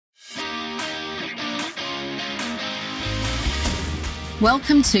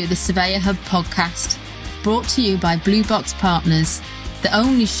Welcome to the Surveyor Hub podcast, brought to you by Blue Box Partners, the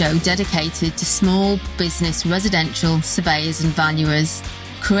only show dedicated to small business residential surveyors and valuers.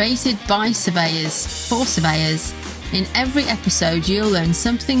 Created by surveyors for surveyors, in every episode you'll learn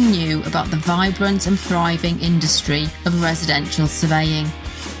something new about the vibrant and thriving industry of residential surveying.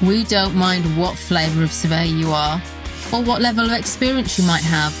 We don't mind what flavour of surveyor you are, or what level of experience you might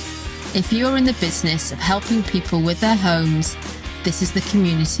have. If you're in the business of helping people with their homes, this is the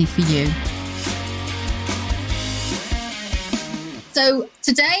community for you. So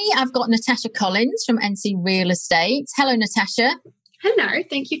today I've got Natasha Collins from NC Real Estate. Hello, Natasha. Hello,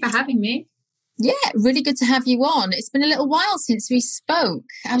 thank you for having me. Yeah, really good to have you on. It's been a little while since we spoke.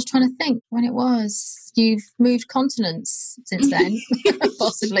 I was trying to think when it was. You've moved continents since then,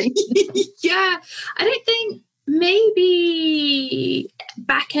 possibly. Yeah, I don't think maybe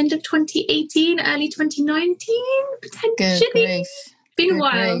back end of 2018, early 2019, potentially. Good grief. Been a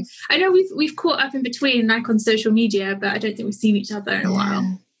while. Grief. I know we've caught up in between, like on social media, but I don't think we've seen each other in a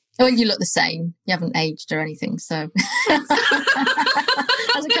while. Well, you look the same. You haven't aged or anything, so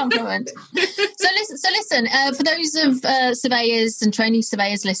as a compliment. So listen. For those of surveyors and trainee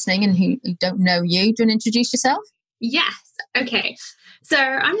surveyors listening and who don't know you, do you want to introduce yourself? Yes. Okay. So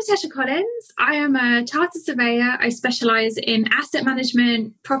I'm Natasha Collins. I am a chartered surveyor. I specialise in asset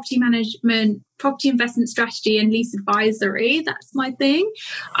management, property investment strategy and lease advisory. That's my thing.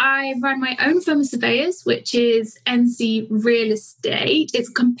 I run my own firm of surveyors, which is NC Real Estate. It's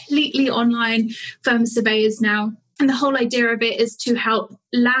a completely online firm of surveyors now. And the whole idea of it is to help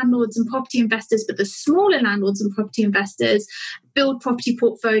landlords and property investors, but the smaller landlords and property investors, build property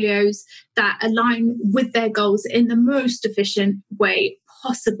portfolios that align with their goals in the most efficient way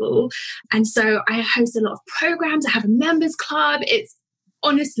possible. And so I host a lot of programs. I have a members club. It's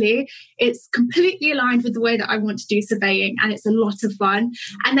completely aligned with the way that I want to do surveying, and it's a lot of fun.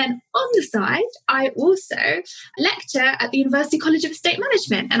 And then on the side, I also lecture at the University College of Estate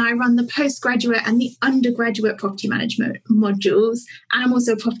Management, and I run the postgraduate and the undergraduate property management modules. And I'm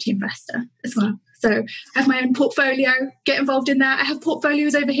also a property investor as well. So I have my own portfolio, get involved in that. I have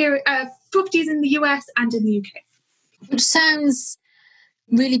portfolios over here, properties in the US and in the UK. Which sounds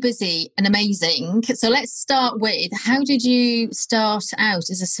really busy and amazing. So let's start with, how did you start out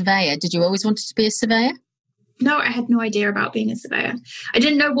as a surveyor? Did you always want to be a surveyor? No, I had no idea about being a surveyor. I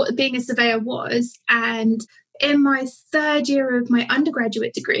didn't know what being a surveyor was. And in my third year of my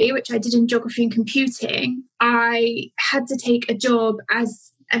undergraduate degree, which I did in geography and computing, I had to take a job as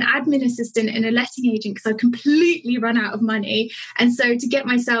an admin assistant in a letting agent because I completely run out of money. And so to get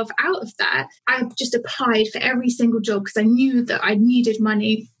myself out of that, I just applied for every single job because I knew that I needed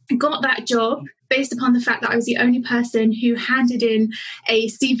money. I got that job based upon the fact that I was the only person who handed in a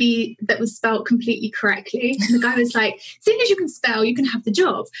CV that was spelled completely correctly. And the guy was like, seeing as you can spell, you can have the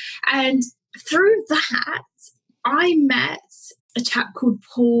job. And through that, I met a chap called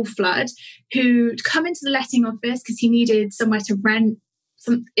Paul Flood, who'd come into the letting office because he needed somewhere to rent.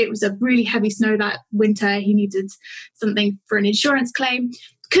 It was a really heavy snow that winter. He needed something for an insurance claim.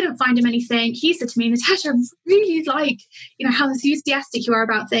 Couldn't find him anything. He said to me, Natasha, I really like, how enthusiastic you are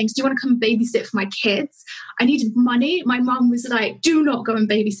about things. Do you want to come and babysit for my kids? I needed money. My mum was like, do not go and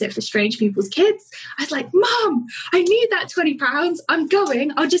babysit for strange people's kids. I was like, Mum, I need that £20. I'm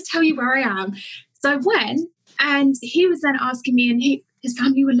going. I'll just tell you where I am. So I went, and he was then asking me, and his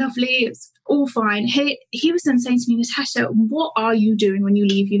family were lovely. It was all fine. He was then saying to me, Natasha, what are you doing when you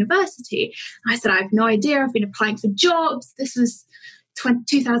leave university? I said, I have no idea. I've been applying for jobs. This was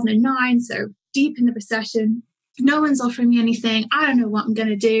 2009, so deep in the recession. No one's offering me anything. I don't know what I'm going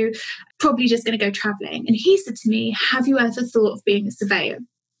to do. Probably just going to go traveling. And he said to me, have you ever thought of being a surveyor?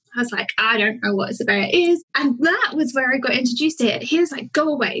 I was like, I don't know what a surveyor is. And that was where I got introduced to it. He was like, go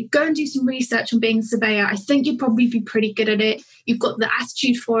away, go and do some research on being a surveyor. I think you'd probably be pretty good at it. You've got the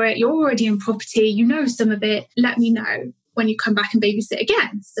attitude for it. You're already in property. You know some of it. Let me know when you come back and babysit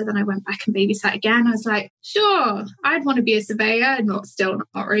again. So then I went back and babysat again. I was like, sure, I'd want to be a surveyor. Not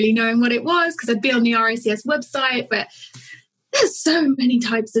really knowing what it was because I'd be on the RICS website, but there's so many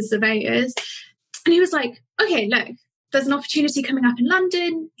types of surveyors. And he was like, okay, look, there's an opportunity coming up in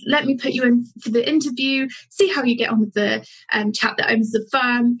London. Let me put you in for the interview. See how you get on with the chap that owns the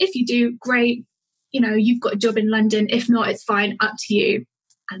firm. If you do, great. You've got a job in London. If not, it's fine. Up to you.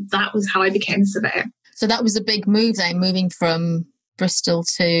 And that was how I became a surveyor. So that was a big move then, moving from Bristol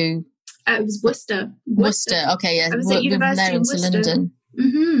to... it was Worcester. Worcester. Okay, yeah. I was at university in Worcester. London.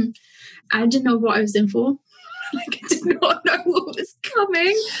 Mm-hmm. I didn't know what I was in for. I did not know what was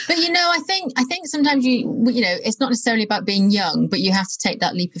coming. But I think sometimes it's not necessarily about being young, but you have to take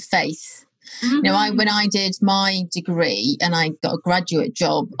that leap of faith. Mm-hmm. When I did my degree and I got a graduate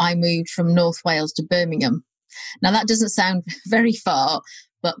job, I moved from North Wales to Birmingham. Now, that doesn't sound very far,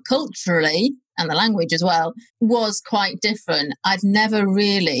 but culturally, and the language as well, was quite different. I'd never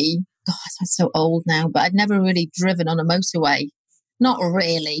really, God, I'm so old now, but I'd never really driven on a motorway. Not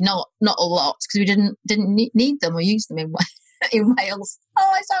really, not a lot, because we didn't need them or use them in Wales.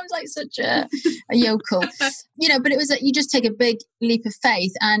 Oh, I sound like such a yokel. But it was that you just take a big leap of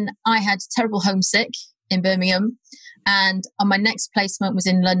faith. And I had terrible homesick in Birmingham. And on my next placement was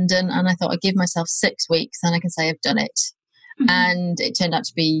in London. And I thought I'd give myself 6 weeks and I can say I've done it. Mm-hmm. And it turned out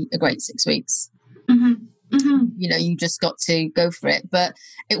to be a great 6 weeks. Mm-hmm. Mm-hmm. You just got to go for it. But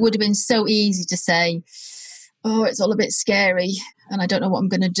it would have been so easy to say, oh, it's all a bit scary and I don't know what I'm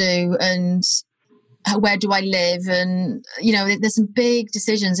going to do and where do I live? And, there's some big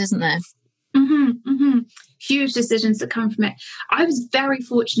decisions, isn't there? Mm-hmm, mm-hmm. Huge decisions that come from it. I was very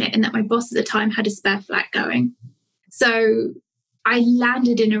fortunate in that my boss at the time had a spare flat going. So I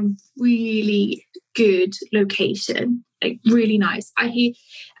landed in a really good location, like really nice.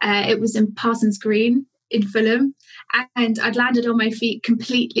 It was in Parsons Green in Fulham, and I'd landed on my feet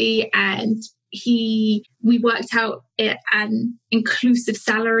completely, and we worked out an inclusive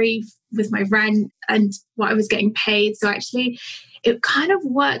salary with my rent and what I was getting paid. So actually it kind of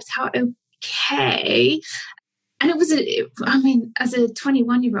worked out okay. And it was as a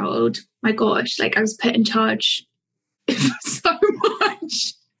 21-year-old, my gosh, like I was put in charge so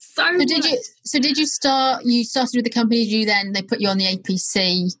much. You started with the company? They put you on the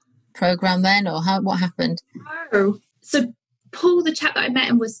APC program then, or what happened? Oh, so Paul, the chap that I met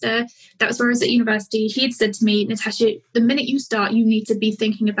in Worcester, that was where I was at university, he had said to me, Natasha, the minute you start, you need to be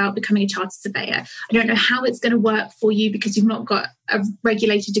thinking about becoming a chartered surveyor. I don't know how it's going to work for you because you've not got a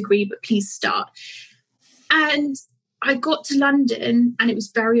regulated degree, but please start. And I got to London and it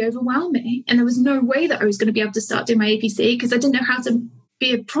was very overwhelming. And there was no way that I was going to be able to start doing my APC because I didn't know how to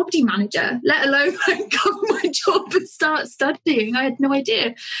be a property manager, let alone cover my job and start studying. I had no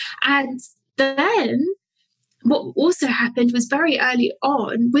idea. And then what also happened was very early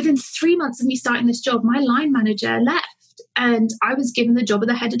on, within 3 months of me starting this job, my line manager left and I was given the job of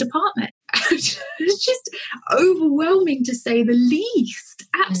the head of department. It's just overwhelming to say the least,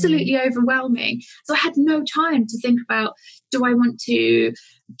 absolutely overwhelming. So I had no time to think about, do I want to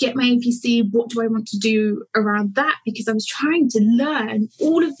get my APC? What do I want to do around that? Because I was trying to learn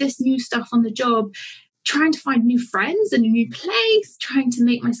all of this new stuff on the job, trying to find new friends in a new place, trying to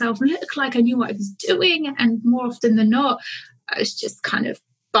make myself look like I knew what I was doing. And more often than not, I was just kind of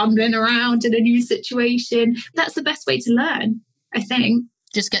bumbling around in a new situation. That's the best way to learn, I think.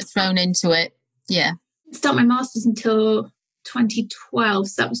 Just get thrown into it. Yeah. I didn't start my master's until 2012.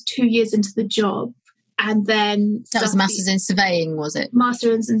 So that was 2 years into the job. And then... That was Masters in Surveying, was it?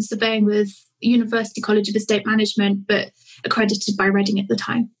 Masters in Surveying with University College of Estate Management, but accredited by Reading at the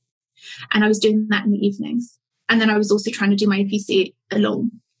time. And I was doing that in the evenings. And then I was also trying to do my APC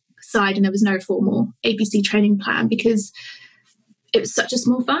alongside, and there was no formal APC training plan because it was such a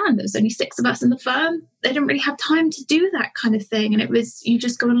small firm. There was only 6 of us in the firm. They didn't really have time to do that kind of thing. And it was, you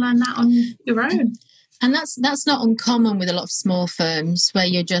just go and learn that on your own. And that's not uncommon with a lot of small firms where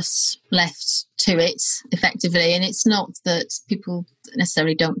you're just left to it effectively. And it's not that people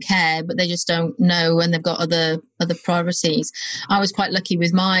necessarily don't care, but they just don't know and they've got other priorities. I was quite lucky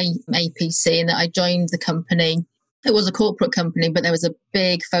with my APC in that I joined the company. It was a corporate company, but there was a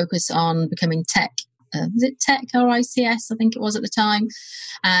big focus on becoming tech. Was it tech or ICS? I think it was at the time.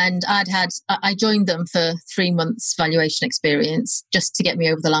 And I joined them for 3 months valuation experience just to get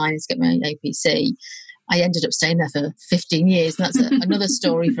me over the line and to get my APC. I ended up staying there for 15 years, and that's another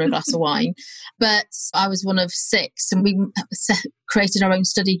story for a glass of wine. But I was one of 6, and we created our own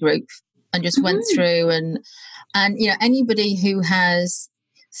study group and just went through. And anybody who has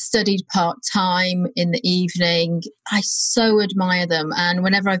studied part-time in the evening, I so admire them. And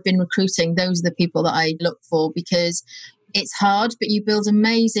whenever I've been recruiting, those are the people that I look for because it's hard, but you build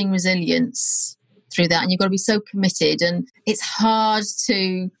amazing resilience through that, and you've got to be so committed, and it's hard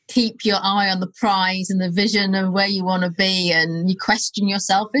to keep your eye on the prize and the vision of where you want to be, and you question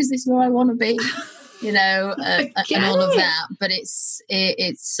yourself, is this where I want to be, and all of that. But it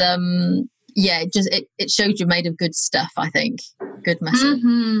shows you're made of good stuff, I think. Good message.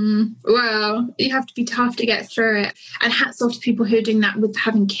 Well, you have to be tough to get through it, and hats off to people who are doing that with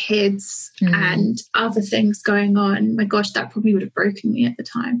having kids and other things going on. My gosh, that probably would have broken me at the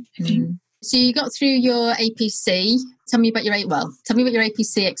time, I think. So you got through your APC. Tell me about your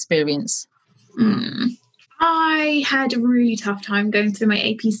APC experience. I had a really tough time going through my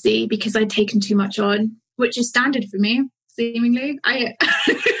APC because I'd taken too much on, which is standard for me, seemingly. I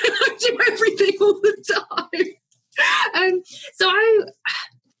do everything all the time. So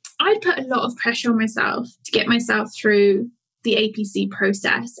I put a lot of pressure on myself to get myself through the APC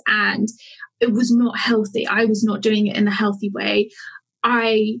process, and it was not healthy. I was not doing it in a healthy way.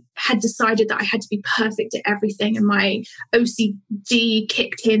 I had decided that I had to be perfect at everything, and my OCD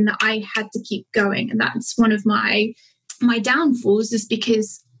kicked in that I had to keep going. And that's one of my downfalls, is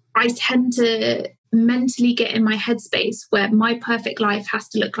because I tend to mentally get in my headspace where my perfect life has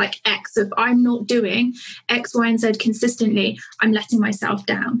to look like X. So if I'm not doing X, Y, and Z consistently, I'm letting myself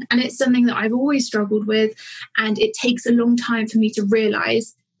down. And it's something that I've always struggled with. And it takes a long time for me to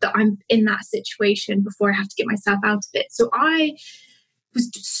realize that I'm in that situation before I have to get myself out of it. So I was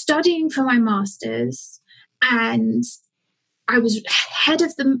studying for my master's, and I was head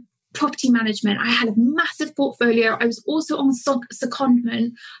of the property management. I had a massive portfolio. I was also on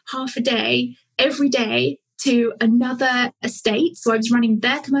secondment half a day, every day, to another estate. So I was running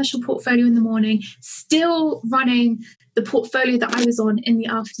their commercial portfolio in the morning, still running the portfolio that I was on in the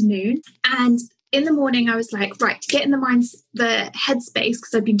afternoon. And in the morning, I was like, right, to get in the headspace,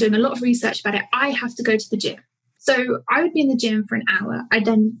 because I've been doing a lot of research about it, I have to go to the gym. So I would be in the gym for an hour. I'd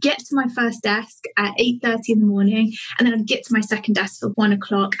then get to my first desk at 8:30 in the morning, and then I'd get to my second desk for 1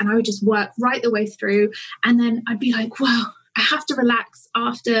 o'clock, and I would just work right the way through. And then I'd be like, wow, I have to relax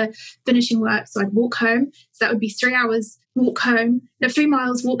after finishing work. So I'd walk home. So that would be 3 hours walk home, 3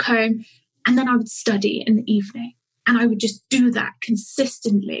 miles walk home. And then I would study in the evening. And I would just do that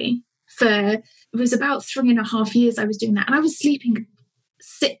consistently it was about 3.5 years I was doing that. And I was sleeping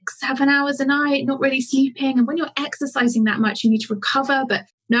 6-7 hours a night, not really sleeping. And when you're exercising that much, you need to recover. But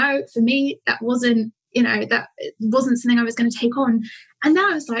no, for me, that wasn't something I was going to take on. And then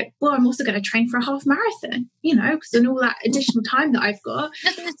I was like, well, I'm also going to train for a half marathon, because in all that additional time that I've got.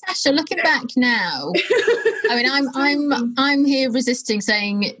 Natasha, looking back now, I mean, I'm here resisting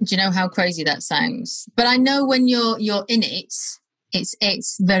saying, do you know how crazy that sounds? But I know when you're in it,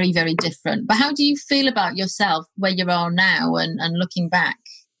 it's very, very different. But how do you feel about yourself where you are now and looking back?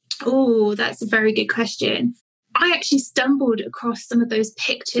 Oh, that's a very good question. I actually stumbled across some of those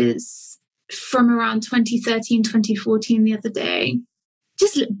pictures from around 2013, 2014 the other day.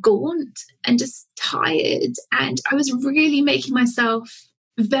 Just looked gaunt and just tired. And I was really making myself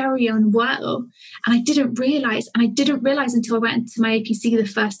very unwell. And I didn't realize until I went into my APC the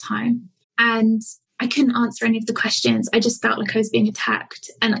first time. And I couldn't answer any of the questions. I just felt like I was being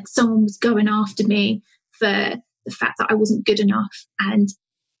attacked, and like someone was going after me for the fact that I wasn't good enough. And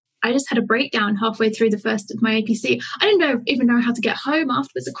I just had a breakdown halfway through the first of my APC. I didn't even know how to get home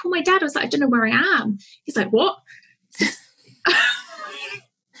afterwards. I called my dad. I was like, I don't know where I am. He's like, what?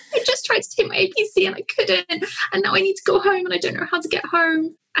 I just tried to take my APC and I couldn't. And now I need to go home and I don't know how to get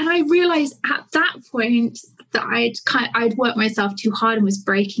home. And I realized at that point that I'd worked myself too hard and was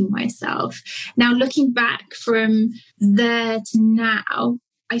breaking myself. Now, looking back from there to now,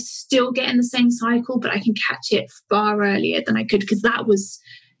 I still get in the same cycle, but I can catch it far earlier than I could, because that was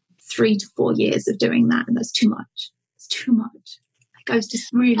 3 to 4 years of doing that. And that's too much. It's too much. Like, I was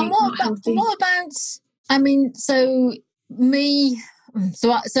just really not healthy. What about, I mean, so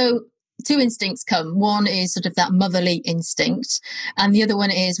two instincts come. One is sort of that motherly instinct, and the other one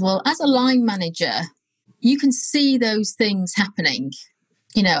is, well, as a line manager, you can see those things happening,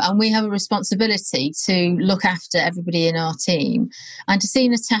 and we have a responsibility to look after everybody in our team. And to see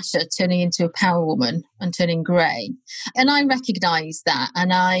Natasha turning into a power woman and turning grey, and I recognise that,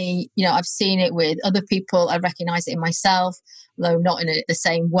 and I've seen it with other people. I recognise it in myself, though not in the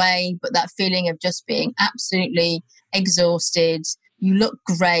same way, but that feeling of just being absolutely exhausted. You look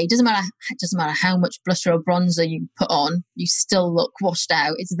grey. It doesn't matter how much blusher or bronzer you put on, you still look washed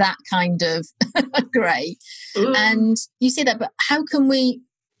out. It's that kind of grey. And you see that, but how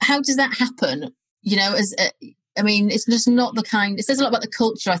does that happen? It's just not it says a lot about the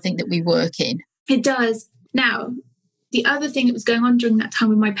culture, I think, that we work in. It does. Now, the other thing that was going on during that time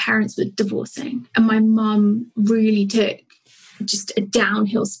when my parents were divorcing, and my mum really took just a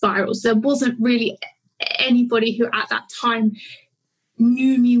downhill spiral. So there wasn't really anybody who at that time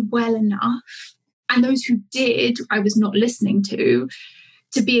knew me well enough, and those who did, I was not listening to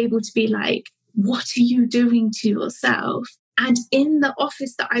be able to be like, what are you doing to yourself? And in the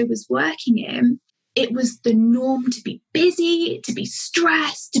office that I was working in, it was the norm to be busy, to be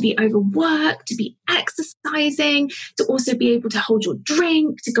stressed, to be overworked, to be exercising, to also be able to hold your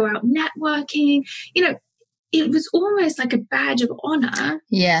drink, to go out networking. It was almost like a badge of honor.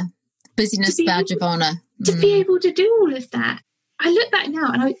 Yeah, busyness badge of honor. To be able to do all of that. I look back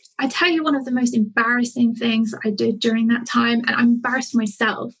now and I tell you one of the most embarrassing things I did during that time, and I'm embarrassed for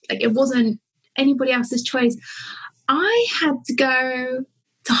myself. Like, it wasn't anybody else's choice. I had to go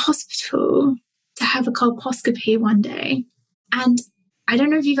to hospital to have a colposcopy one day. And I don't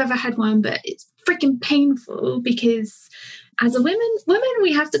know if you've ever had one, but it's freaking painful because as a women,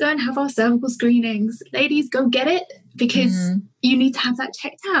 we have to go and have our cervical screenings. Ladies, go get it because you need to have that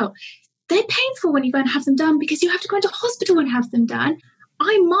checked out. They're painful when you go and have them done because you have to go into hospital and have them done.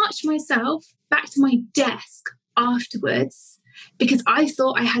 I marched myself back to my desk afterwards because I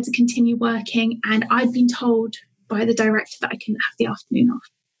thought I had to continue working, and I'd been told by the director that I couldn't have the afternoon off.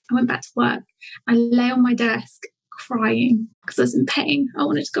 I went back to work. I lay on my desk crying because I was in pain. I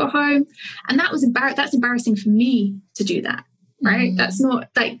wanted to go home. And that was that's embarrassing for me to do that, right? That's not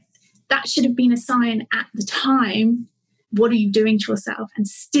like, that should have been a sign at the time. What are you doing to yourself? And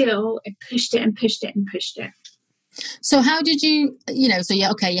still I pushed it and pushed it and pushed it. So how did you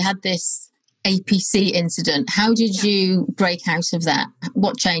had this APC incident. How did you break out of that?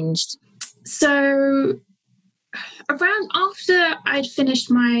 What changed? So around after I'd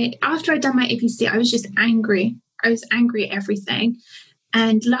done my APC, I was just angry. I was angry at everything.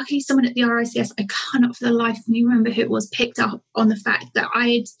 And luckily someone at the RICS, I cannot for the life of me remember who it was, picked up on the fact that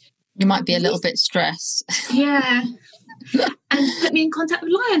you might be a little bit stressed. Yeah. And put me in contact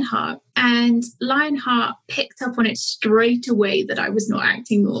with Lionheart. And Lionheart picked up on it straight away that I was not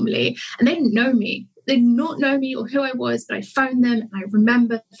acting normally. And they didn't know me. They did not know me or who I was, but I phoned them, and I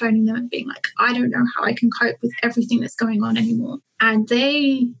remember phoning them and being like, I don't know how I can cope with everything that's going on anymore. And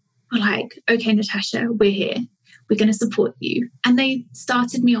they were like, okay, Natasha, we're here. We're going to support you. And they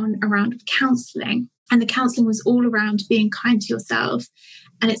started me on a round of counselling. And the counselling was all around being kind to yourself,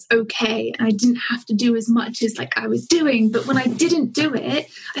 and it's okay. And I didn't have to do as much as like I was doing. But when I didn't do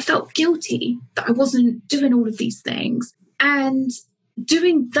it, I felt guilty that I wasn't doing all of these things. And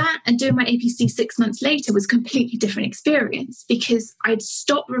doing that and doing my APC 6 months later was a completely different experience because I'd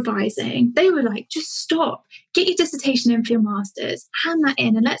stopped revising. They were like, just stop, get your dissertation in for your master's, hand that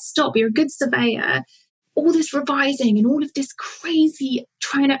in and let's stop. You're a good surveyor. All this revising and all of this crazy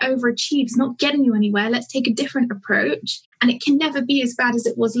trying to overachieve is not getting you anywhere. Let's take a different approach. And it can never be as bad as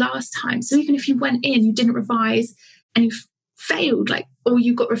it was last time. So even if you went in, you didn't revise and you failed, or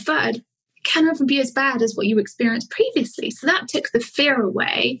you got referred, can never be as bad as what you experienced previously. So that took the fear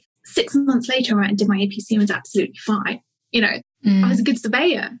away. 6 months later, I went and did my APC and was absolutely fine. I was a good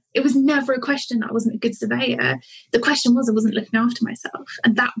surveyor. It was never a question that I wasn't a good surveyor. The question was I wasn't looking after myself.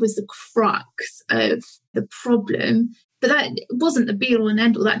 And that was the crux of the problem. But that wasn't the be all and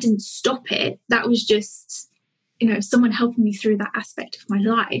end all. That didn't stop it. That was just, someone helping me through that aspect of my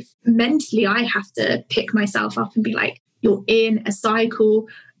life. Mentally, I have to pick myself up and be like, you're in a cycle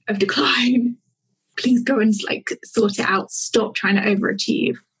of decline. Please go and sort it out. Stop trying to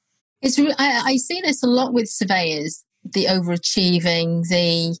overachieve. I see this a lot with surveyors, the overachieving,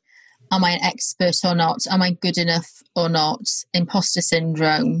 the am I an expert or not? Am I good enough or not? Imposter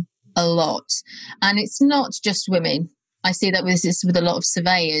syndrome a lot. And it's not just women. I see that with a lot of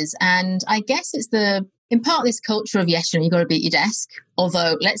surveyors. And I guess it's in part this culture of, yes, you've got to be at your desk.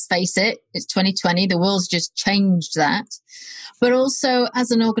 Although, let's face it, it's 2020. The world's just changed that. But also as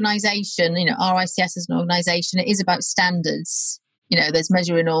an organisation, RICS as an organisation, it is about standards. There's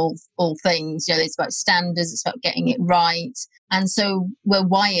measuring all things. It's about standards. It's about getting it right. And so we're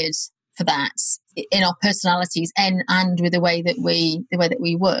wired for that in our personalities and with the way that we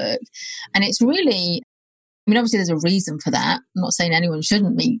work. And it's really, obviously there's a reason for that. I'm not saying anyone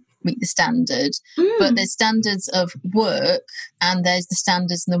shouldn't meet the standard, but there's standards of work and there's the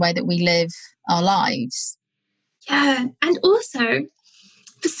standards in the way that we live our lives. Yeah. And also,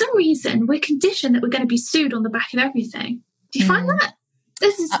 for some reason, we're conditioned that we're going to be sued on the back of everything. Do you find that?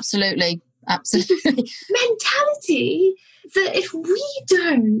 This is absolutely mentality that if we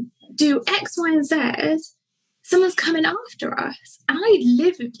don't do X, Y, and Z, someone's coming after us. And I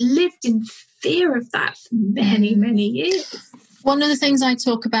lived in fear of that for many, many years. One of the things I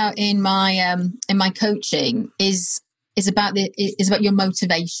talk about in my coaching is about your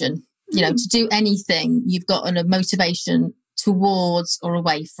motivation. To do anything, you've got a motivation towards or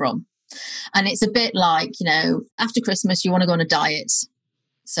away from. And it's a bit like, after Christmas, you want to go on a diet.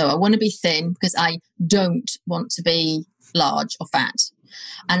 So I want to be thin because I don't want to be large or fat.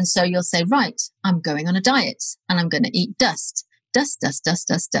 And so you'll say, right, I'm going on a diet and I'm going to eat dust,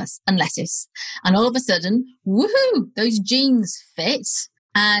 and lettuce. And all of a sudden, woohoo, those jeans fit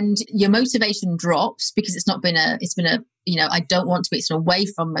and your motivation drops because it's been a, I don't want to be, it's an away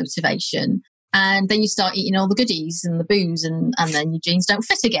from motivation. And then you start eating all the goodies and the booze and then your jeans don't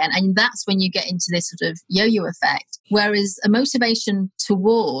fit again. And that's when you get into this sort of yo-yo effect. Whereas a motivation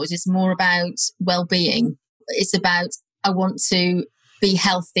towards is more about well-being. It's about, I want to be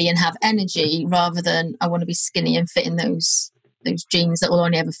healthy and have energy rather than I want to be skinny and fit in those those jeans that will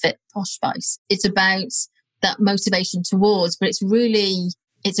only ever fit posh spice. It's about that motivation towards, but it's a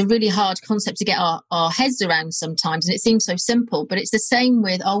really hard concept to get our heads around sometimes. And it seems so simple, but it's the same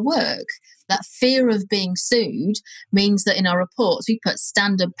with our work. That fear of being sued means that in our reports, we put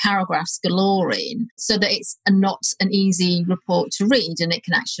standard paragraphs galore in so that it's not an easy report to read and it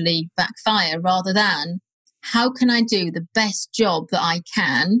can actually backfire, rather than how can I do the best job that I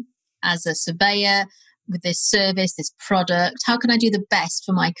can as a surveyor with this service, this product? How can I do the best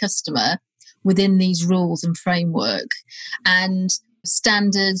for my customer within these rules and framework? And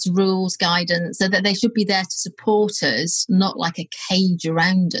standards, rules, guidance, so that they should be there to support us, not like a cage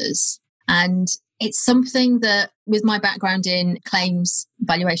around us. And it's something that, with my background in claims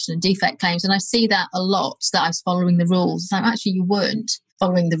valuation and defect claims, and I see that a lot, that I was following the rules. Like, actually, you weren't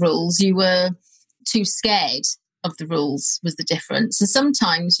following the rules. You were too scared of the rules was the difference. And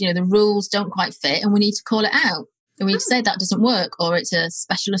sometimes, the rules don't quite fit and we need to call it out. And we need to say that doesn't work, or it's a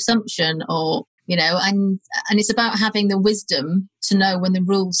special assumption, or, and it's about having the wisdom to know when the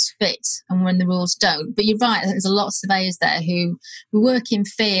rules fit and when the rules don't. But you're right, I think there's a lot of surveyors there who work in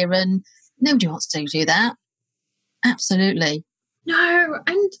fear, and nobody wants to do that. Absolutely. No,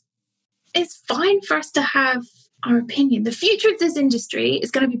 and it's fine for us to have our opinion. The future of this industry is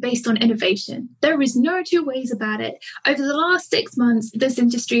going to be based on innovation. There is no two ways about it. Over the last 6 months, this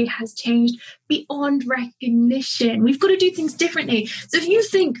industry has changed beyond recognition. We've got to do things differently. So if you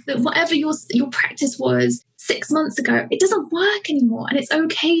think that whatever your practice was 6 months ago, it doesn't work anymore, and it's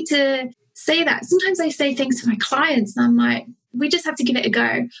okay to say that. Sometimes I say things to my clients and I'm like, we just have to give it a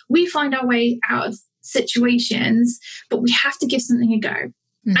go. We find our way out of situations, but we have to give something a go.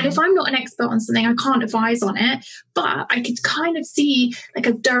 Mm-hmm. And if I'm not an expert on something, I can't advise on it, but I could kind of see like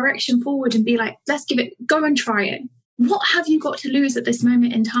a direction forward and be like, let's give it, go and try it. What have you got to lose at this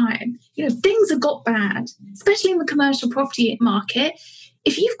moment in time? Things have got bad, especially in the commercial property market.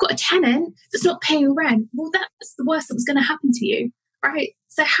 If you've got a tenant that's not paying rent, well, that's the worst that's going to happen to you, right?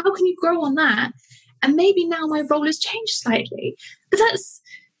 So how can you grow on that? And maybe now my role has changed slightly, but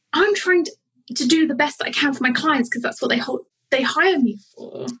I'm trying to do the best that I can for my clients, because that's what they hire me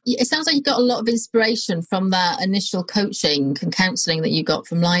for. It sounds like you got a lot of inspiration from that initial coaching and counselling that you got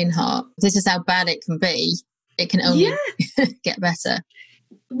from Lionheart. This is how bad it can be. It can only get better.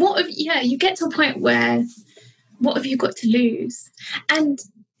 You get to a point where, what have you got to lose? And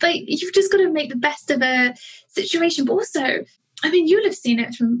you've just got to make the best of a situation. But also, you'll have seen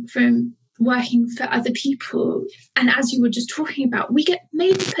it from working for other people. And as you were just talking about, we get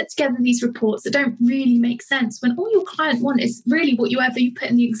made to put together these reports that don't really make sense when all your client want is really whatever you put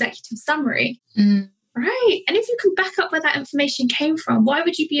in the executive summary. Mm. Right? And if you can back up where that information came from, why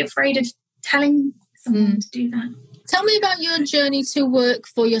would you be afraid of telling someone to do that? Tell me about your journey to work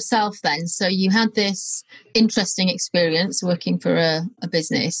for yourself then. So you had this interesting experience working for a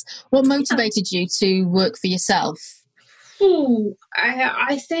business. What motivated you to work for yourself?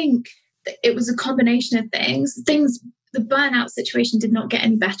 I think it was a combination of things. The burnout situation did not get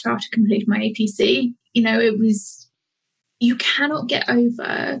any better after completing my APC. You cannot get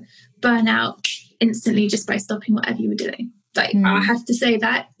over burnout instantly just by stopping whatever you were doing. I have to say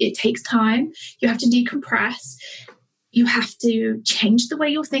that it takes time. You have to decompress. You have to change the way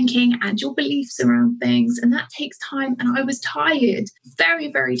you're thinking and your beliefs around things. And that takes time. And I was tired,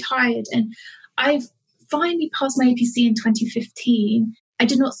 very, very tired. And I've finally passed my APC in 2015. I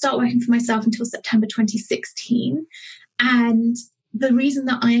did not start working for myself until September 2016. And the reason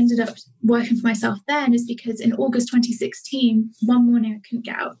that I ended up working for myself then is because in August 2016, one morning I couldn't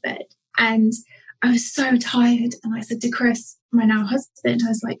get out of bed. And I was so tired. And I said to Chris, my now husband, I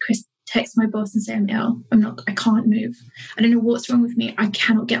was like, Chris, text my boss and say I'm ill. I can't move. I don't know what's wrong with me. I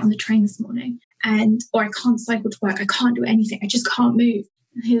cannot get on the train this morning. Or I can't cycle to work. I can't do anything. I just can't move.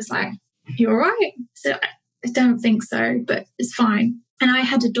 And he was like, you all right? So I don't think so, but it's fine. And I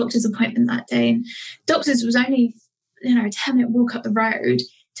had a doctor's appointment that day. And doctor's was only, a 10-minute walk up the road. It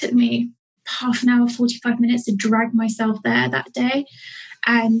took me half an hour, 45 minutes to drag myself there that day.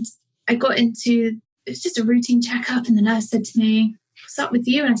 And I got into, it was just a routine checkup. And the nurse said to me, what's up with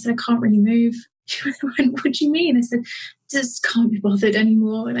you? And I said, I can't really move. She went, what do you mean? I said, just can't be bothered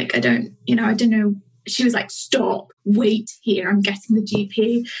anymore. I don't know. She was like, stop, wait here. I'm getting the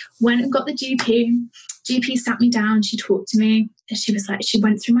GP. Went and got the GP. GP sat me down. She talked to me. And she was like, she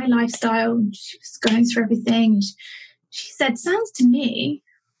went through my lifestyle and she was going through everything. And she said, sounds to me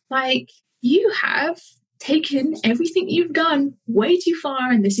like you have taken everything you've done way too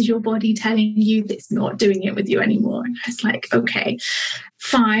far. And this is your body telling you that it's not doing it with you anymore. And I was like, okay,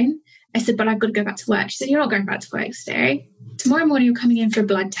 fine. I said, but I've got to go back to work. She said, you're not going back to work today. Tomorrow morning, you're coming in for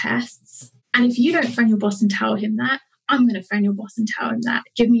blood tests. And if you don't phone your boss and tell him that, I'm going to phone your boss and tell him that.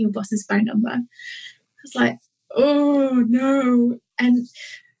 Give me your boss's phone number. I was like, oh no. And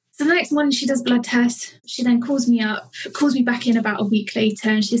so the next morning she does blood tests. She then calls me back in about a week later,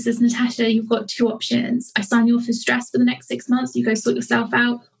 and she says, Natasha, you've got 2 options. I sign you off for stress for the next 6 months. You go sort yourself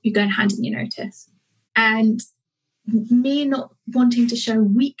out. You go and hand in your notice. And me not wanting to show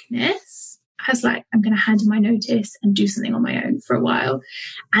weakness, I was like, I'm going to hand in my notice and do something on my own for a while.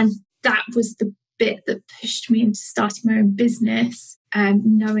 And that was the bit that pushed me into starting my own business,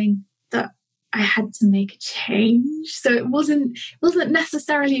 knowing that I had to make a change. So it wasn't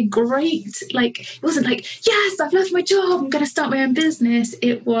necessarily a great, it wasn't like, yes, I've left my job, I'm going to start my own business.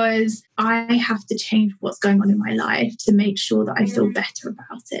 It was, I have to change what's going on in my life to make sure that I feel better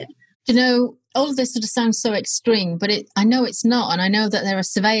about it. You know, all of this sort of sounds so extreme, but I know it's not. And I know that there are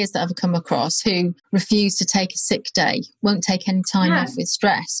surveyors that I've come across who refuse to take a sick day, won't take any time off with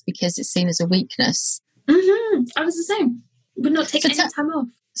stress because it's seen as a weakness. Mm-hmm. I was the same. Would not take any time off.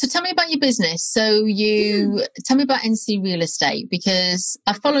 So tell me about your business. So tell me about NC Real Estate, because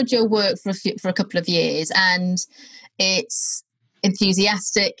I followed your work for a couple of years, and it's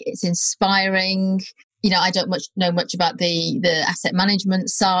enthusiastic, it's inspiring. You know, I don't know much about the asset management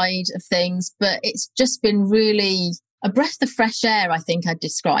side of things, but it's just been really a breath of fresh air, I think I'd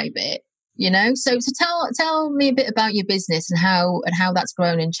describe it. You know, so tell me a bit about your business and how that's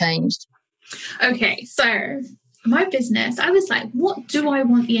grown and changed. Okay, so my business, I was like, what do I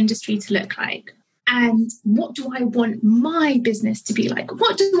want the industry to look like? And what do I want my business to be like?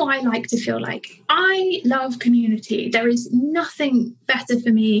 What do I like to feel like? I love community. There is nothing better for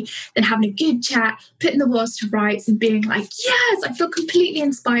me than having a good chat, putting the world to rights and being like, yes, I feel completely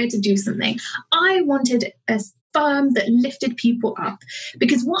inspired to do something. I wanted a firm that lifted people up,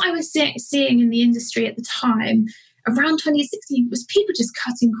 because what I was seeing in the industry at the time, around 2016, was people just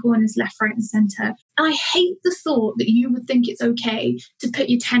cutting corners left, right and centre. And I hate the thought that you would think it's okay to put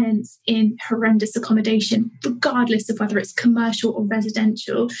your tenants in horrendous accommodation, regardless of whether it's commercial or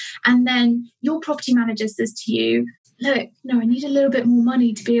residential. And then your property manager says to you, look, no, I need a little bit more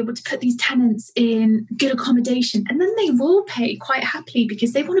money to be able to put these tenants in good accommodation. And then they will pay quite happily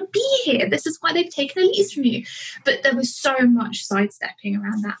because they want to be here. This is why they've taken a lease from you. But there was so much sidestepping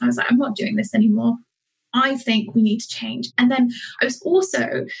around that. I was like, I'm not doing this anymore. I think we need to change. And then I was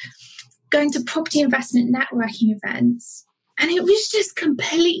also going to property investment networking events, and it was just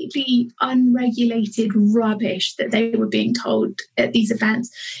completely unregulated rubbish that they were being told at these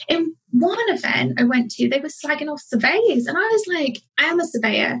events. In one event I went to, they were slagging off surveyors, and I was like, I am a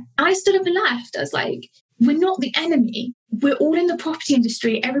surveyor. I stood up and laughed. I was like, we're not the enemy. We're all in the property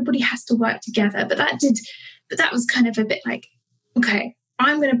industry. Everybody has to work together. But that was kind of a bit like, okay,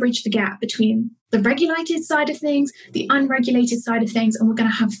 I'm going to bridge the gap between the regulated side of things, the unregulated side of things, and we're going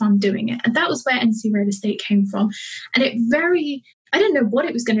to have fun doing it. And that was where NC Real Estate came from. And I didn't know what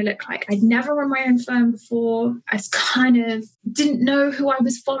it was going to look like. I'd never run my own firm before. I kind of didn't know who I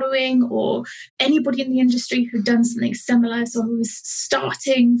was following or anybody in the industry who'd done something similar. So I was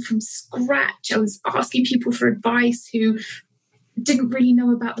starting from scratch. I was asking people for advice who didn't really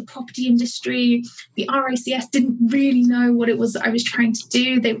know about the property industry. The RICS didn't really know what it was that I was trying to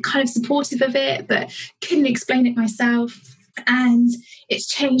do. They were kind of supportive of it, but couldn't explain it myself. And it's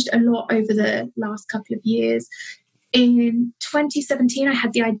changed a lot over the last couple of years. In 2017, I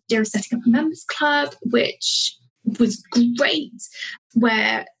had the idea of setting up a members club, which was great,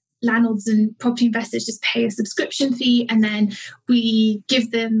 where landlords and property investors just pay a subscription fee, and then we give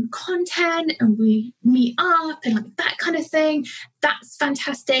them content and we meet up and like that kind of thing. That's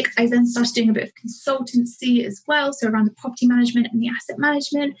fantastic. I then started doing a bit of consultancy as well, so around the property management and the asset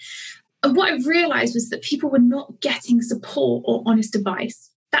management. And what I realized was that people were not getting support or honest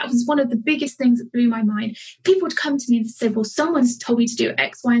advice. That was one of the biggest things that blew my mind. People would come to me and say, well, someone's told me to do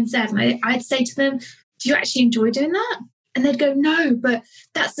X, Y, and Z. And I'd say to them, do you actually enjoy doing that? And they'd go, no, but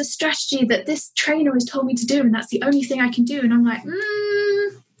that's the strategy that this trainer has told me to do, and that's the only thing I can do. And I'm like,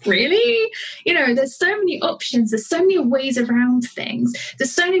 really? You know, there's so many options. There's so many ways around things.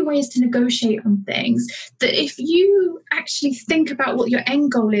 There's so many ways to negotiate on things that if you actually think about what your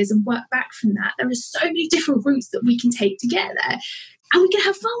end goal is and work back from that, there are so many different routes that we can take to get there. And we can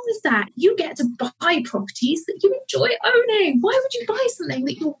have fun with that. You get to buy properties that you enjoy owning. Why would you buy something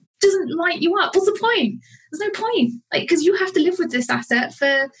that doesn't light you up? What's the point? There's no point. Because you have to live with this asset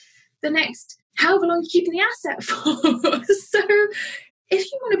for the next however long you're keeping the asset for. So if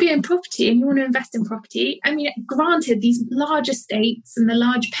you want to be in property and you want to invest in property, I mean, granted, these large estates and the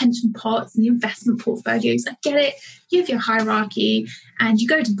large pension pots and the investment portfolios, I get it. You have your hierarchy and you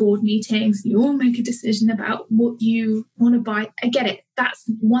go to board meetings, you all make a decision about what you want to buy. I get it. That's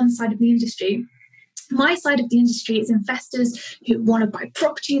one side of the industry. My side of the industry is investors who want to buy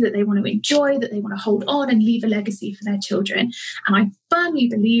property that they want to enjoy, that they want to hold on and leave a legacy for their children. And I firmly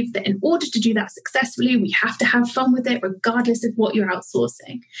believe that in order to do that successfully, we have to have fun with it, regardless of what you're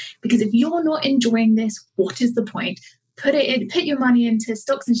outsourcing. Because if you're not enjoying this, what is the point? Put your money into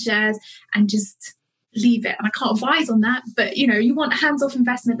stocks and shares and just leave it. And I can't advise on that, but you want hands-off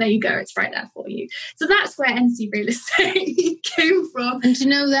investment, there you go, it's right there for you. So that's where NC Real Estate came from. And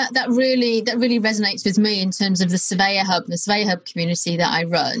that really resonates with me in terms of the Surveyor Hub and the Surveyor Hub community that I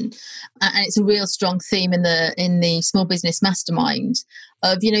run. And it's a real strong theme in the small business mastermind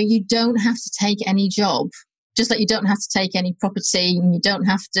of, you don't have to take any job. Just like you don't have to take any property and you don't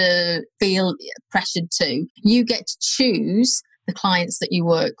have to feel pressured to. You get to choose the clients that you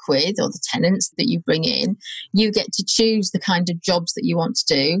work with or the tenants that you bring in. You get to choose the kind of jobs that you want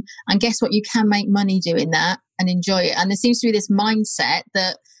to do. And guess what? You can make money doing that and enjoy it. And there seems to be this mindset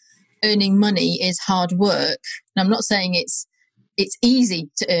that earning money is hard work. And I'm not saying it's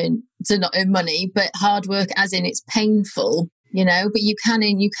easy to not earn money, but hard work as in it's painful, but you can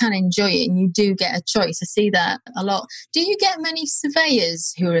enjoy it and you do get a choice. I see that a lot. Do you get many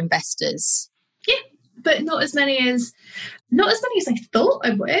surveyors who are investors? Yeah, but not as many as I thought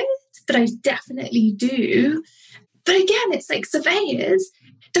I would, but I definitely do. But again, it's like surveyors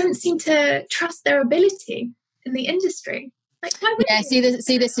don't seem to trust their ability in the industry. Like, why would you?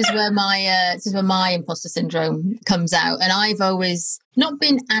 This is where my imposter syndrome comes out. And I've always not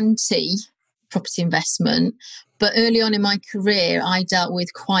been anti property investment, but early on in my career, I dealt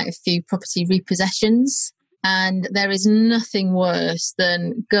with quite a few property repossessions. And there is nothing worse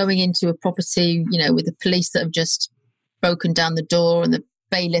than going into a property, with the police that have just broken down the door and the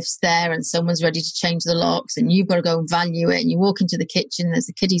bailiff's there and someone's ready to change the locks and you've got to go and value it. And you walk into the kitchen, there's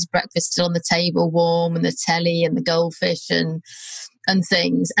the kiddies' breakfast still on the table, warm, and the telly and the goldfish and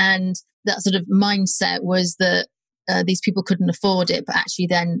things. And that sort of mindset was that these people couldn't afford it, but actually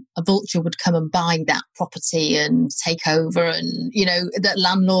then a vulture would come and buy that property and take over, and that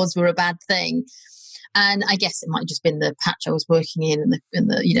landlords were a bad thing. And I guess it might have just been the patch I was working in and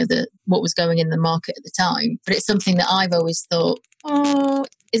the what was going in the market at the time. But it's something that I've always thought,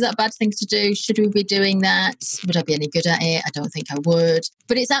 is that a bad thing to do? Should we be doing that? Would I be any good at it? I don't think I would.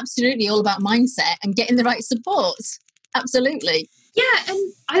 But it's absolutely all about mindset and getting the right support. Absolutely. Yeah,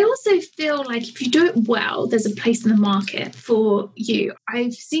 and I also feel like if you do it well, there's a place in the market for you.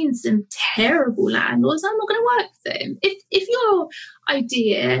 I've seen some terrible landlords. I'm not going to work with them. If your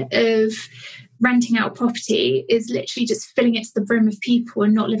idea of renting out property is literally just filling it to the brim of people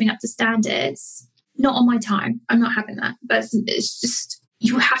and not living up to standards, not on my time. I'm not having that. But it's just,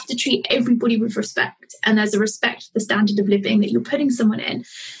 you have to treat everybody with respect. And there's a respect for the standard of living that you're putting someone in.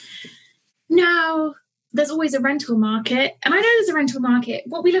 Now, there's always a rental market. And I know there's a rental market.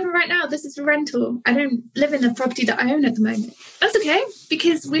 What we live in right now, this is a rental. I don't live in the property that I own at the moment. That's okay,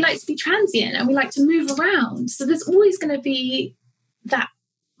 because we like to be transient and we like to move around. So there's always going to be that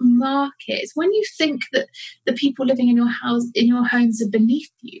market. It's when you think that the people living in your house, in your homes, are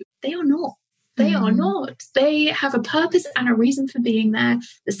beneath you. They are not. They are not. They have a purpose and a reason for being there,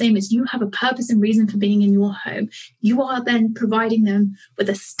 the same as you have a purpose and reason for being in your home. You are then providing them with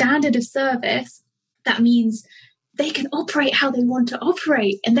a standard of service. That means they can operate how they want to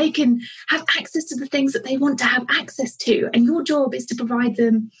operate and they can have access to the things that they want to have access to. And your job is to provide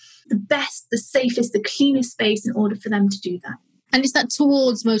them the best, the safest, the cleanest space in order for them to do that. And it's that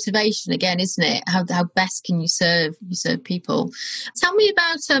towards motivation again, isn't it? How best can you serve people? Tell me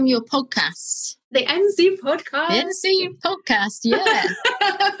about your podcast. The NC podcast. The NC podcast, yeah.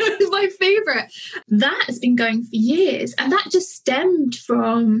 My favourite. That has been going for years. And that just stemmed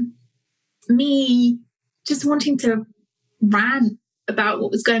from me just wanting to rant about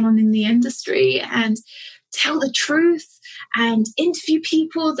what was going on in the industry and tell the truth and interview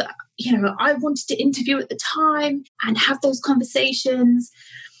people that, I wanted to interview at the time and have those conversations.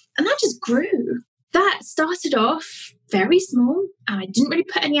 And that just grew. That started off very small and I didn't really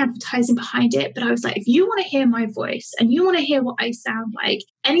put any advertising behind it, but I was like, if you want to hear my voice and you want to hear what I sound like,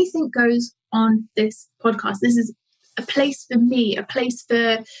 anything goes on this podcast. This is a place for me, a place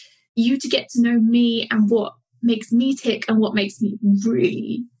for you to get to know me and what makes me tick and what makes me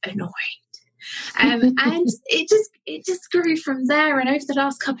really annoyed. And it just grew from there. And over the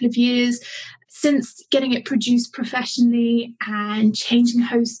last couple of years, since getting it produced professionally and changing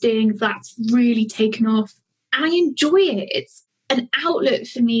hosting, that's really taken off. And I enjoy it. It's an outlet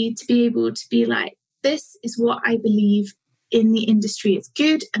for me to be able to be like, this is what I believe in the industry is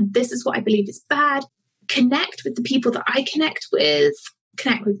good, and this is what I believe is bad. Connect with the people that I connect with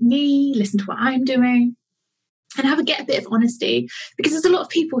me, listen to what I'm doing, and get a bit of honesty, because there's a lot of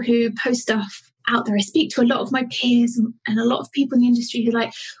people who post stuff out there. I speak to a lot of my peers and a lot of people in the industry who are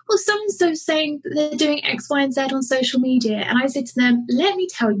like, well, so-and-so's saying that they're doing X, Y, and Z on social media. And I say to them, let me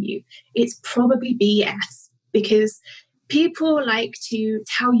tell you, it's probably BS, because people like to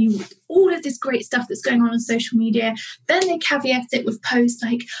tell you all of this great stuff that's going on social media. Then they caveat it with posts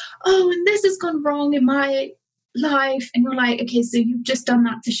like, oh, and this has gone wrong in my life. And you're like, okay, so you've just done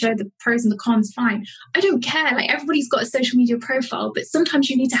that to show the pros and the cons. Fine. I don't care. Like, everybody's got a social media profile, but sometimes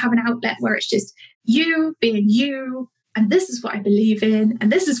you need to have an outlet where it's just you being you. And this is what I believe in,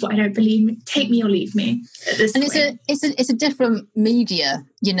 and this is what I don't believe in. Take me or leave me at this point. It's a different media,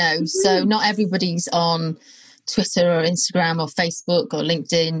 you know. Mm-hmm. So not everybody's on Twitter or Instagram or Facebook or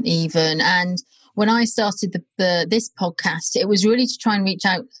LinkedIn even. And when I started this podcast, it was really to try and reach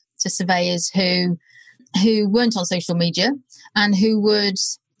out to surveyors who weren't on social media and who would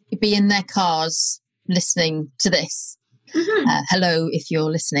be in their cars listening to this. Mm-hmm. Hello, if you're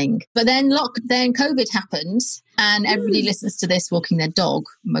listening. But then COVID happened, and everybody listens to this walking their dog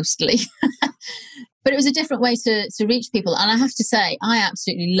mostly. But it was a different way to reach people. And I have to say, I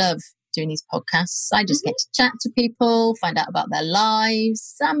absolutely love doing these podcasts. I just get to chat to people, find out about their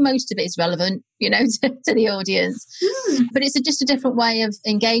lives, and most of it is relevant, you know, to the audience. But it's just a different way of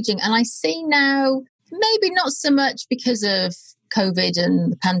engaging. And I see now, maybe not so much because of COVID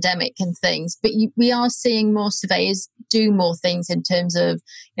and the pandemic and things, but we are seeing more surveyors do more things in terms of,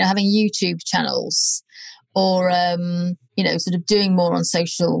 you know, having YouTube channels or, you know, sort of doing more on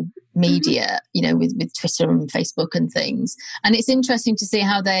social media, you know, with Twitter and Facebook and things. And it's interesting to see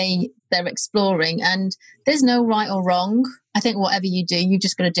how they're exploring. And there's no right or wrong. I think whatever you do, you've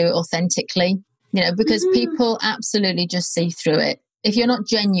just got to do it authentically, you know, because people absolutely just see through it. If you're not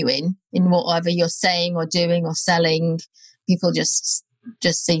genuine in whatever you're saying or doing or selling, people just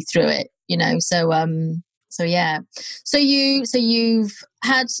see through it, you know. So yeah. So you've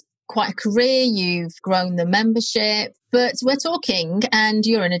had quite a career, you've grown the membership, but we're talking and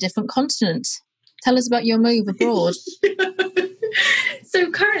you're in a different continent. Tell us about your move abroad. So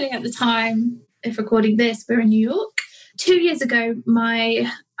currently, at the time of recording this, we're in New York. 2 years ago,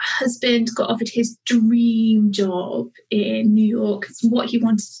 my husband got offered his dream job in New York. It's what he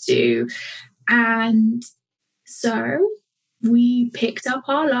wanted to do. And so we picked up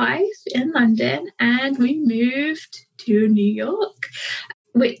our life in London and we moved to New York,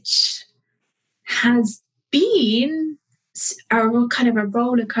 which has been a kind of a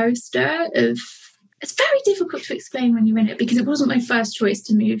roller coaster of... It's very difficult to explain when you're in it, because it wasn't my first choice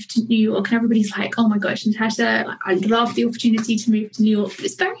to move to New York. And everybody's like, oh my gosh, Natasha, I love the opportunity to move to New York. But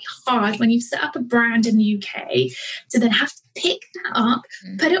it's very hard when you've set up a brand in the UK to then have to pick that up,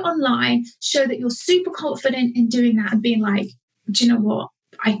 put it online, show that you're super confident in doing that and being like, do you know what?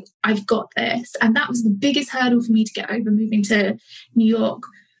 I've got this. And that was the biggest hurdle for me to get over moving to New York,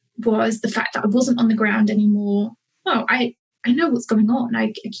 was the fact that I wasn't on the ground anymore. Well, I know what's going on.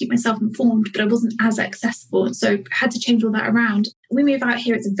 I keep myself informed, but I wasn't as accessible. And so I had to change all that around. When we move out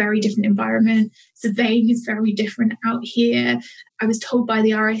here, it's a very different environment. Surveying is very different out here. I was told by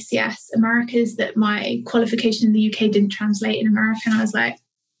the RICS Americas that my qualification in the UK didn't translate in America. And I was like,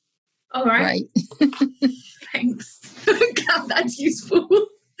 all right. Thanks. God, that's useful.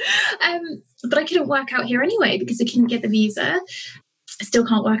 But I couldn't work out here anyway because I couldn't get the visa. I still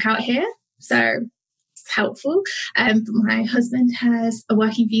can't work out here. So helpful. But my husband has a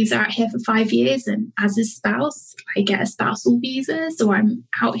working visa out here for 5 years, and as his spouse, I get a spousal visa. So I'm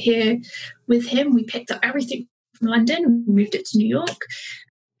out here with him. We picked up everything from London and moved it to New York.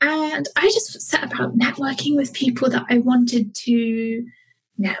 And I just set about networking with people that I wanted to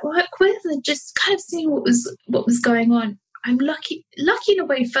network with and just kind of seeing what was going on. I'm lucky in a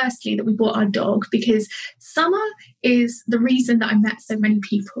way, firstly, that we bought our dog, because summer is the reason that I met so many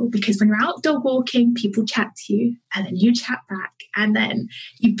people. Because when you're out dog walking, people chat to you and then you chat back, and then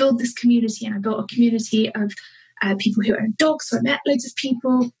you build this community. And I built a community of people who own dogs. So I met loads of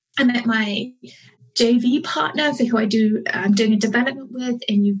people. I met my JV partner for who I'm doing a development with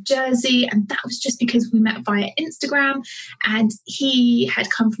in New Jersey. And that was just because we met via Instagram, and he had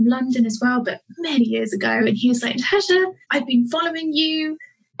come from London as well, but many years ago. And he was like, Natasha, I've been following you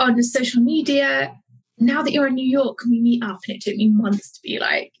on social media. Now that you're in New York, can we meet up? And it took me months to be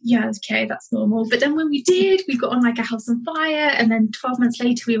like, yeah, okay, that's normal. But then when we did, we got on like a house on fire. And then 12 months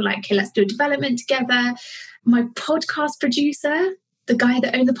later, we were like, okay, let's do a development together. My podcast producer, the guy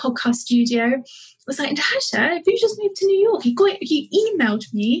that owned the podcast studio, was like, Natasha, have you just moved to New York? He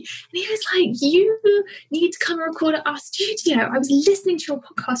emailed me and he was like, you need to come and record at our studio. I was listening to your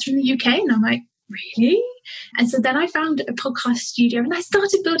podcast from the UK. And I'm like, really? And so then I found a podcast studio and I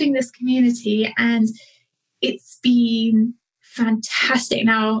started building this community, and it's been fantastic.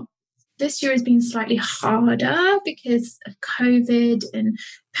 Now, this year has been slightly harder because of COVID and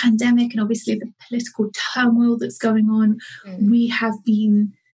pandemic and obviously the political turmoil that's going on. We have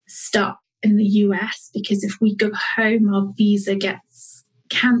been stuck in the US because if we go home, our visa gets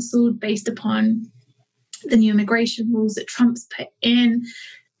cancelled based upon the new immigration rules that Trump's put in.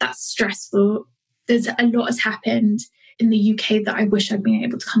 That's stressful. There's a lot has happened in the UK that I wish I'd been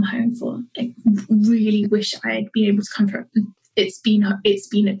able to come home for. I really wish I'd been able to come for. It's been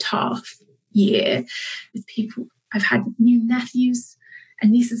a tough year with people. I've had new nephews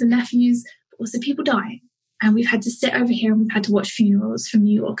and nieces and nephews, but also people dying. And we've had to sit over here and we've had to watch funerals from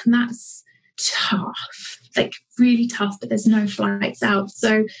New York. And that's tough, like really tough, but there's no flights out.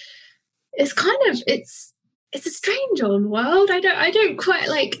 So it's kind of, it's a strange old world. I don't quite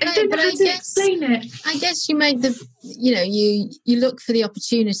like, I don't know how to explain it. I guess you make you look for the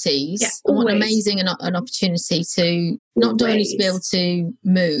opportunities. Yeah, what an amazing an opportunity to not only to be able to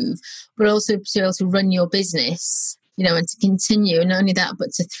move, but also to be able to run your business, and to continue, and not only that, but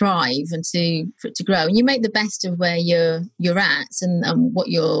to thrive and for it to grow. And you make the best of where you're at and what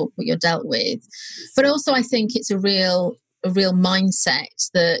you're dealt with. But also I think it's a real mindset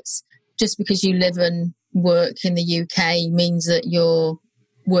that just because you live and work in the UK means that your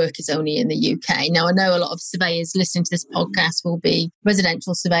work is only in the UK. Now, I know a lot of surveyors listening to this podcast will be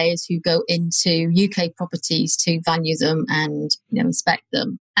residential surveyors who go into UK properties to value them and inspect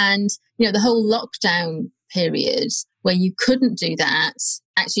them. And the whole lockdown period where you couldn't do that,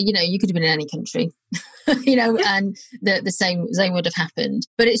 actually, you could have been in any country, and the same would have happened.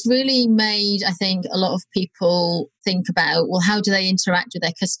 But it's really made, I think, a lot of people think about, well, how do they interact with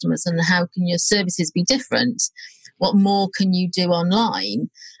their customers and how can your services be different? What more can you do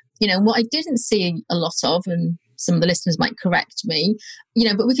online? What I didn't see a lot of, and some of the listeners might correct me,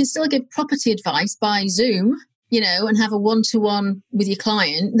 but we can still give property advice by Zoom, and have a one-to-one with your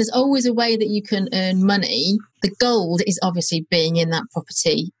client. There's always a way that you can earn money. The gold is obviously being in that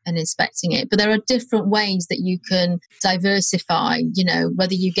property and inspecting it. But there are different ways that you can diversify,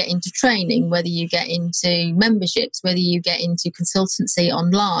 whether you get into training, whether you get into memberships, whether you get into consultancy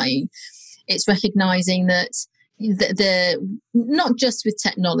online. It's recognizing that the not just with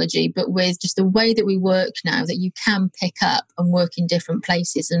technology, but with just the way that we work now, that you can pick up and work in different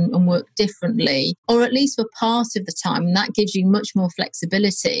places and work differently, or at least for part of the time. And that gives you much more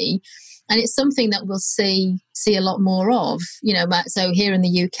flexibility. And it's something that we'll see a lot more of, So here in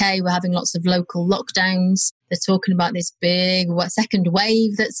the UK, we're having lots of local lockdowns. They're talking about this big second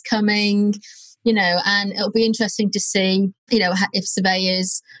wave that's coming. And it'll be interesting to see, if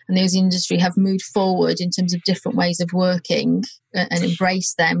surveyors and those industry have moved forward in terms of different ways of working and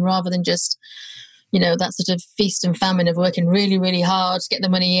embrace them rather than just, that sort of feast and famine of working really, really hard to get the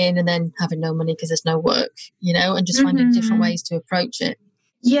money in and then having no money because there's no work, and just finding different ways to approach it.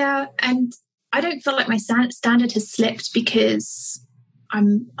 Yeah. And I don't feel like my standard has slipped because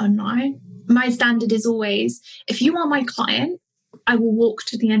I'm online. My standard is always, if you are my client, I will walk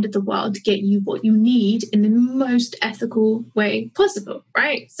to the end of the world to get you what you need in the most ethical way possible,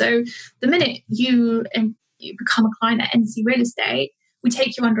 right? So the minute you become a client at NC Real Estate, we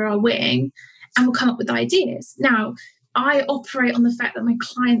take you under our wing and we'll come up with ideas. Now, I operate on the fact that my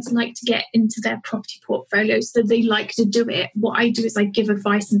clients like to get into their property portfolio, so they like to do it. What I do is I give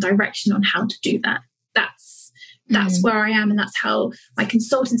advice and direction on how to do that. That's where I am, and that's how my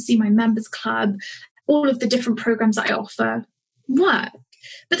consultancy, my members club, all of the different programs that I offer work.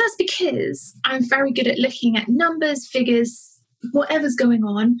 But that's because I'm very good at looking at numbers, figures, whatever's going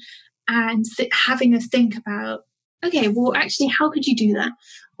on, and having a think about, okay, well, actually, how could you do that?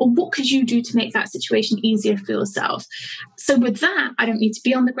 Or what could you do to make that situation easier for yourself? So with that, I don't need to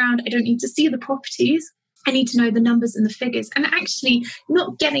be on the ground. I don't need to see the properties. I need to know the numbers and the figures. And actually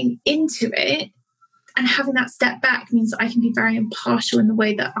not getting into it and having that step back means that I can be very impartial in the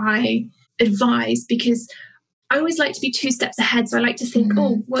way that I advise, because I always like to be 2 steps ahead. So I like to think,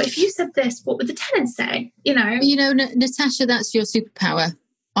 oh, well, if you said this, what would the tenants say? Natasha, that's your superpower.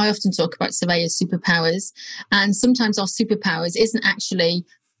 I often talk about surveyors' superpowers. And sometimes our superpowers isn't actually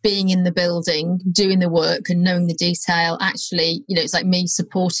being in the building, doing the work and knowing the detail. Actually, it's like me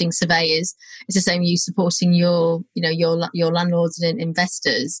supporting surveyors. It's the same you supporting your landlords and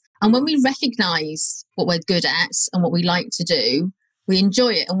investors. And when we recognise what we're good at and what we like to do, we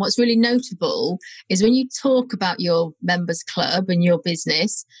enjoy it. And what's really notable is when you talk about your members club and your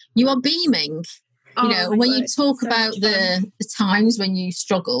business, you are beaming. When you talk about the times when you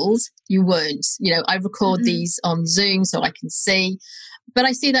struggled, you weren't. I record these on Zoom so I can see. But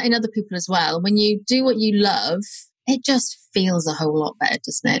I see that in other people as well. When you do what you love, it just feels a whole lot better,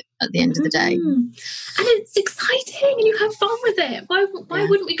 doesn't it, at the end of the day? And it's exciting and you have fun with it. Why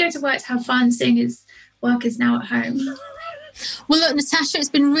wouldn't we go to work to have fun, seeing as work is now at home? Well, look, Natasha, it's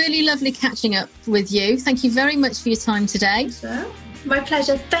been really lovely catching up with you. Thank you very much for your time today. Sure. My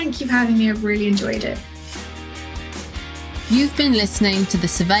pleasure. Thank you for having me. I've really enjoyed it. You've been listening to the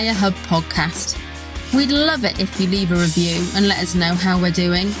Surveyor Hub podcast. We'd love it if you leave a review and let us know how we're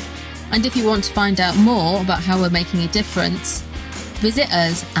doing. And if you want to find out more about how we're making a difference, visit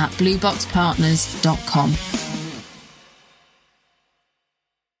us at blueboxpartners.com.